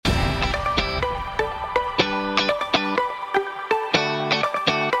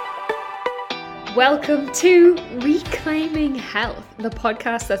Welcome to Reclaiming Health, the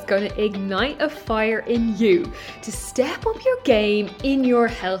podcast that's going to ignite a fire in you to step up your game in your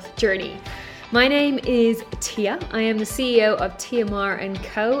health journey. My name is Tia. I am the CEO of TMR &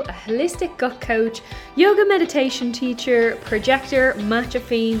 Co, a holistic gut coach, yoga meditation teacher, projector, matcha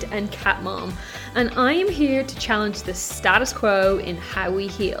fiend, and cat mom. And I am here to challenge the status quo in how we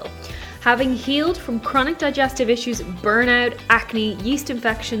heal. Having healed from chronic digestive issues, burnout, acne, yeast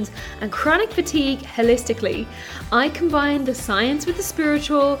infections, and chronic fatigue holistically, I combine the science with the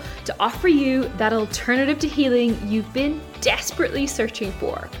spiritual to offer you that alternative to healing you've been desperately searching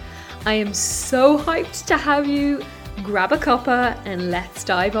for. I am so hyped to have you. Grab a cuppa and let's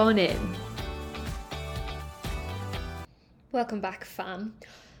dive on in. Welcome back, fam.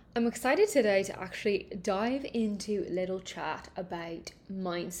 I'm excited today to actually dive into a little chat about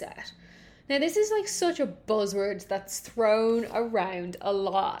mindset. Now, this is like such a buzzword that's thrown around a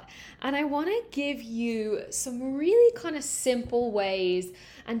lot, and I want to give you some really kind of simple ways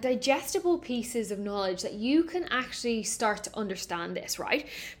and digestible pieces of knowledge that you can actually start to understand this, right?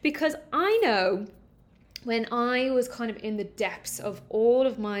 Because I know when I was kind of in the depths of all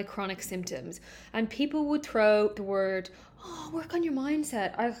of my chronic symptoms and people would throw the word, work on your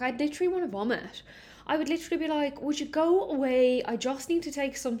mindset, I'd literally want to vomit. I would literally be like, would you go away? I just need to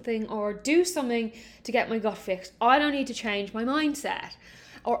take something or do something to get my gut fixed. I don't need to change my mindset.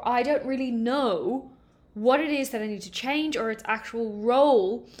 Or I don't really know what it is that I need to change or its actual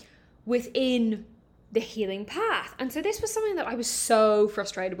role within the healing path. And so this was something that I was so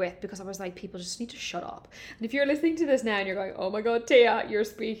frustrated with because I was like, people just need to shut up. And if you're listening to this now and you're going, oh my God, Tia, you're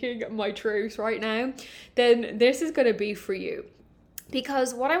speaking my truth right now, then this is going to be for you.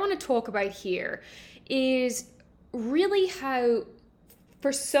 Because what I want to talk about here is really how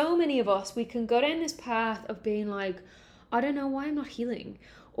for so many of us, we can go down this path of being like, I don't know why I'm not healing,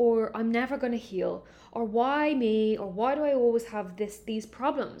 or I'm never going to heal, or why me, or why do I always have these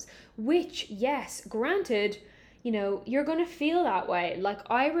problems? Which, yes, granted, you're going to feel that way. Like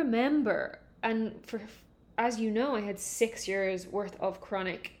I remember, and as you know, I had 6 years worth of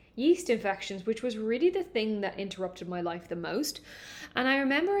chronic yeast infections, which was really the thing that interrupted my life the most. And I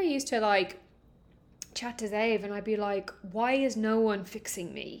remember I used to chat to Zave and I'd be like, why is no one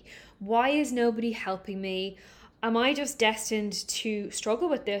fixing me? Why is nobody helping me? Am I just destined to struggle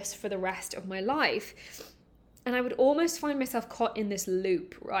with this for the rest of my life? And I would almost find myself caught in this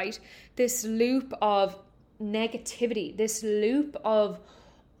loop, right? This loop of negativity, this loop of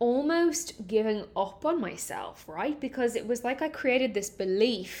almost giving up on myself, right? Because it was like I created this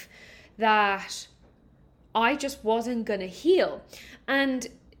belief that I just wasn't going to heal. And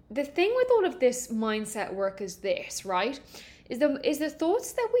the thing with all of this mindset work is this, right? Is the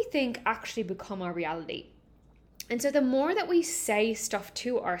thoughts that we think actually become our reality. And so the more that we say stuff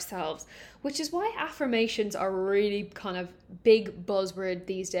to ourselves, which is why affirmations are really kind of big buzzword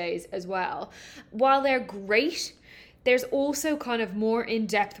these days as well. While they're great, there's also kind of more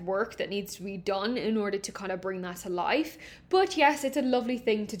in-depth work that needs to be done in order to kind of bring that to life. But yes, it's a lovely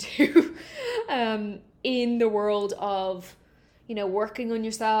thing to do in the world of, working on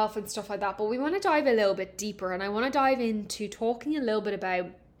yourself and stuff like that. But we want to dive a little bit deeper, and I want to dive into talking a little bit about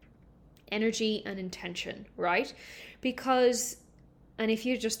energy and intention, right? And if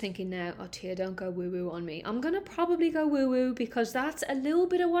you're just thinking now, oh Tia, don't go woo-woo on me. I'm going to probably go woo-woo because that's a little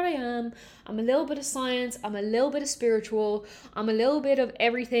bit of what I am. I'm a little bit of science. I'm a little bit of spiritual. I'm a little bit of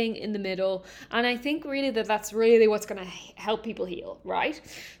everything in the middle. And I think really that's really what's going to help people heal, right?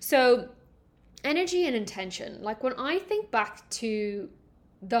 So energy and intention. Like when I think back to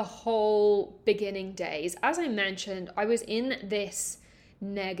the whole beginning days, as I mentioned, I was in this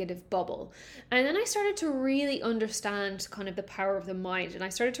negative bubble. And then I started to really understand kind of the power of the mind. And I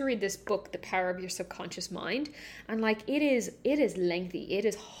started to read this book, The Power of Your Subconscious Mind. And it is lengthy. It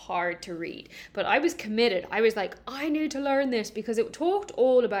is hard to read. But I was committed. I was like, I need to learn this because it talked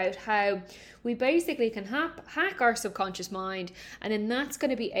all about how we basically can hack our subconscious mind, and then that's going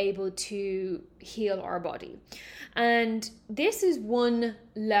to be able to heal our body. And this is one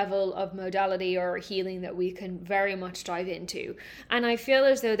level of modality or healing that we can very much dive into. And I feel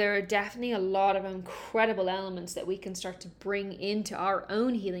as though there are definitely a lot of incredible elements that we can start to bring into our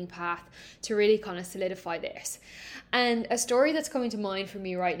own healing path to really kind of solidify this. And a story that's coming to mind for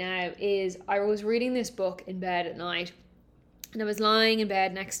me right now is I was reading this book in bed at night, and I was lying in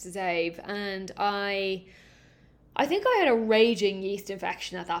bed next to Zave, and I think I had a raging yeast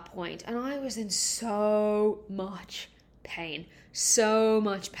infection at that point, and I was in so much pain, so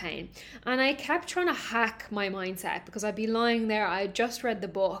much pain. And I kept trying to hack my mindset because I'd be lying there. I had just read the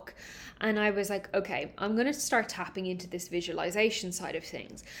book and I was like, okay, I'm going to start tapping into this visualization side of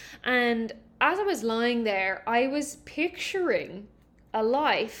things. And as I was lying there, I was picturing a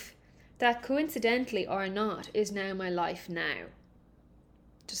life that, coincidentally or not, is now my life now.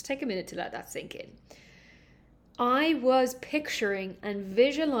 Just take a minute to let that sink in. I was picturing and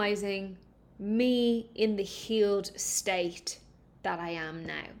visualizing me in the healed state that I am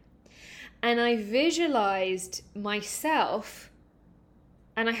now. And I visualized myself,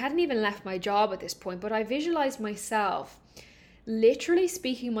 and I hadn't even left my job at this point, but I visualized myself literally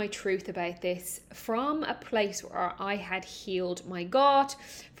speaking my truth about this from a place where I had healed my gut,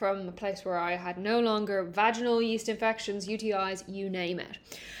 from a place where I had no longer vaginal yeast infections, UTIs, you name it.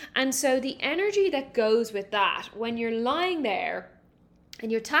 And so the energy that goes with that, when you're lying there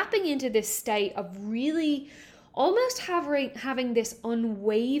and you're tapping into this state of really almost having this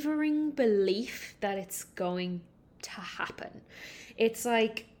unwavering belief that it's going to happen. It's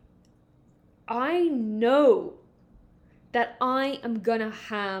like, I know that I am gonna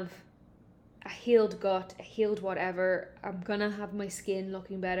have a healed gut, a healed whatever. I'm gonna have my skin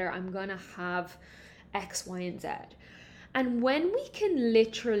looking better. I'm gonna have X, Y, and Z. And when we can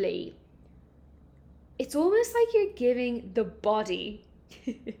literally, it's almost like you're giving the body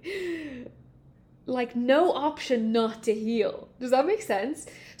like no option not to heal. Does that make sense?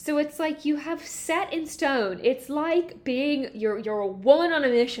 So it's like you have set in stone. It's like being, you're a woman on a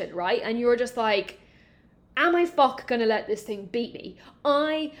mission, right? And you're just like, am I gonna let this thing beat me?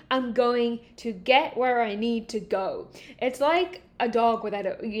 I am going to get where I need to go. It's like a dog with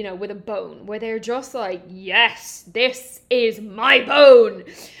a bone, where they're just like, yes, this is my bone.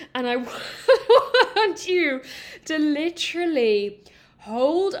 And I want you to literally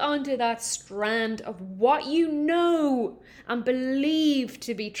hold onto that strand of what you know and believe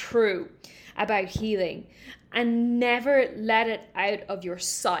to be true about healing and never let it out of your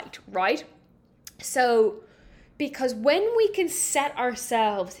sight, right? So, because when we can set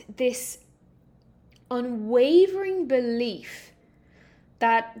ourselves this unwavering belief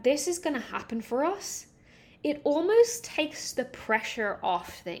that this is going to happen for us, it almost takes the pressure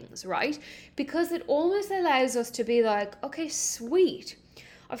off things, right? Because it almost allows us to be like, okay, sweet.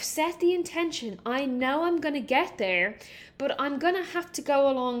 I've set the intention. I know I'm going to get there, but I'm going to have to go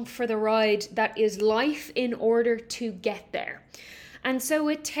along for the ride that is life in order to get there. And so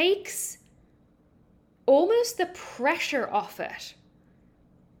it takes almost the pressure off it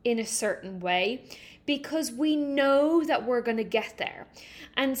in a certain way, because we know that we're going to get there.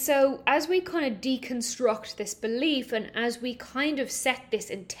 And so as we kind of deconstruct this belief and as we kind of set this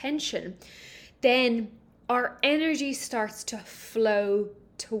intention, then our energy starts to flow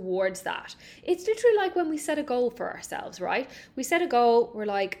towards that. It's literally like when we set a goal for ourselves, right? We set a goal, we're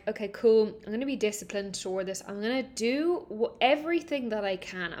like, okay, cool, I'm going to be disciplined toward this. I'm going to do everything that I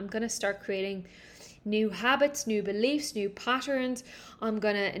can. I'm going to start creating new habits, new beliefs, new patterns. I'm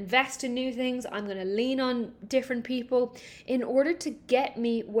going to invest in new things. I'm going to lean on different people in order to get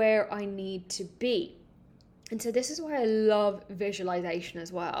me where I need to be. And so this is why I love visualization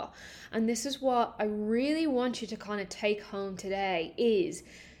as well. And this is what I really want you to kind of take home today is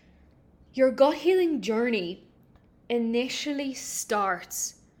your gut healing journey initially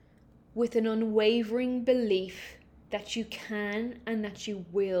starts with an unwavering belief that you can and that you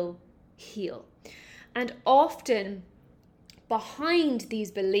will heal. And often behind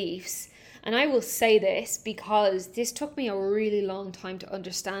these beliefs, and I will say this because this took me a really long time to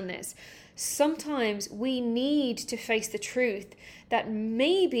understand this, sometimes we need to face the truth that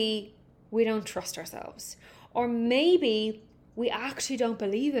maybe we don't trust ourselves, or maybe we actually don't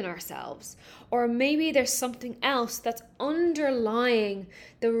believe in ourselves, or maybe there's something else that's underlying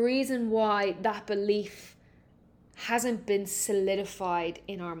the reason why that belief hasn't been solidified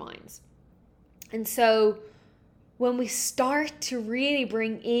in our minds. And so when we start to really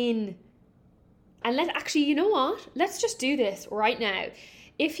bring in, and let's just do this right now.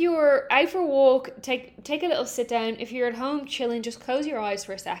 If you're out for a walk, take a little sit down. If you're at home chilling, just close your eyes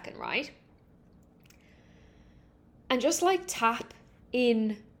for a second, right? And just like tap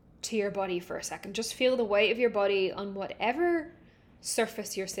in to your body for a second. Just feel the weight of your body on whatever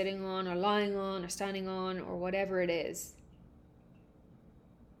surface you're sitting on or lying on or standing on or whatever it is.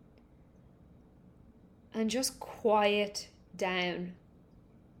 And just quiet down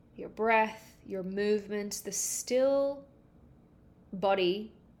your breath, your movements. The still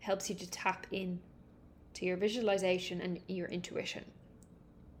body helps you to tap in to your visualization and your intuition.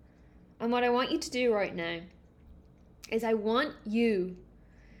 And what I want you to do right now is I want you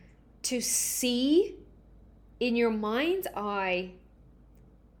to see in your mind's eye,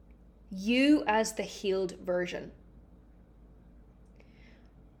 you as the healed version.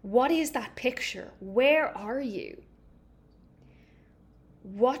 What is that picture? Where are you?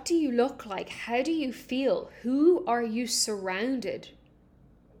 What do you look like? How do you feel? Who are you surrounded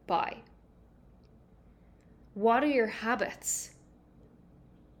by? What are your habits?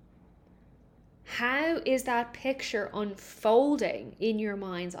 How is that picture unfolding in your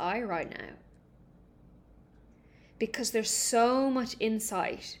mind's eye right now? Because there's so much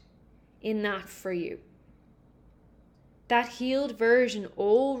insight in that for you. That healed version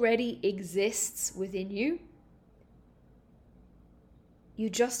already exists within you. You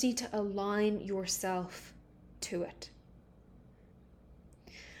just need to align yourself to it.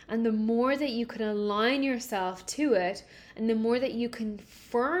 And the more that you can align yourself to it, and the more that you can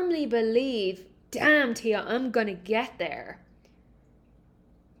firmly believe, damn Tia, I'm going to get there,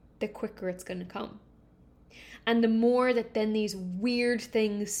 the quicker it's going to come. And the more that then these weird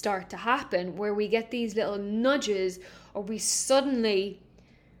things start to happen, where we get these little nudges, or we suddenly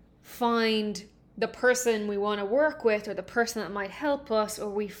find the person we want to work with, or the person that might help us, or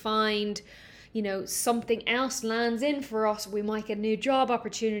we find, something else lands in for us. We might get a new job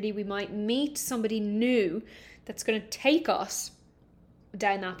opportunity. We might meet somebody new that's going to take us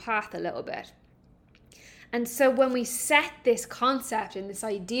down that path a little bit. And so when we set this concept and this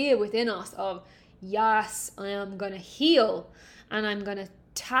idea within us of, yes, I am going to heal, and I'm going to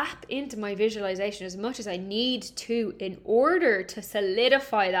tap into my visualization as much as I need to in order to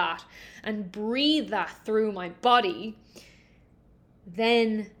solidify that and breathe that through my body,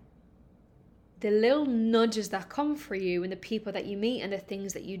 then the little nudges that come for you and the people that you meet and the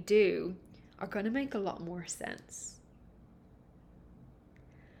things that you do are going to make a lot more sense.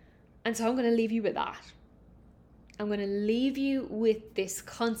 And so I'm going to leave you with that. I'm going to leave you with this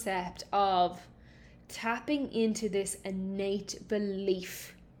concept of tapping into this innate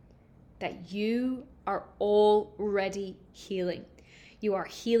belief that you are already healing. You are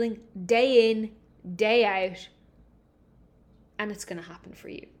healing day in, day out, and it's going to happen for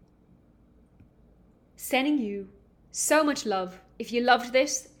you. Sending you so much love. If you loved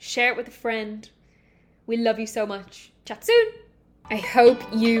this, share it with a friend. We love you so much. Chat soon. I hope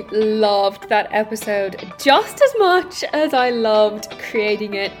you loved that episode just as much as I loved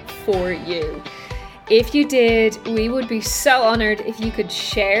creating it for you. If you did, we would be so honored if you could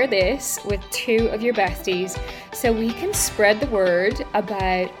share this with 2 of your besties so we can spread the word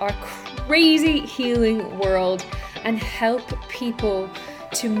about our crazy healing world and help people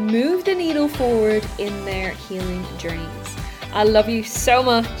to move the needle forward in their healing journeys. I love you so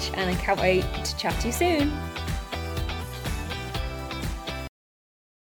much, and I can't wait to chat to you soon.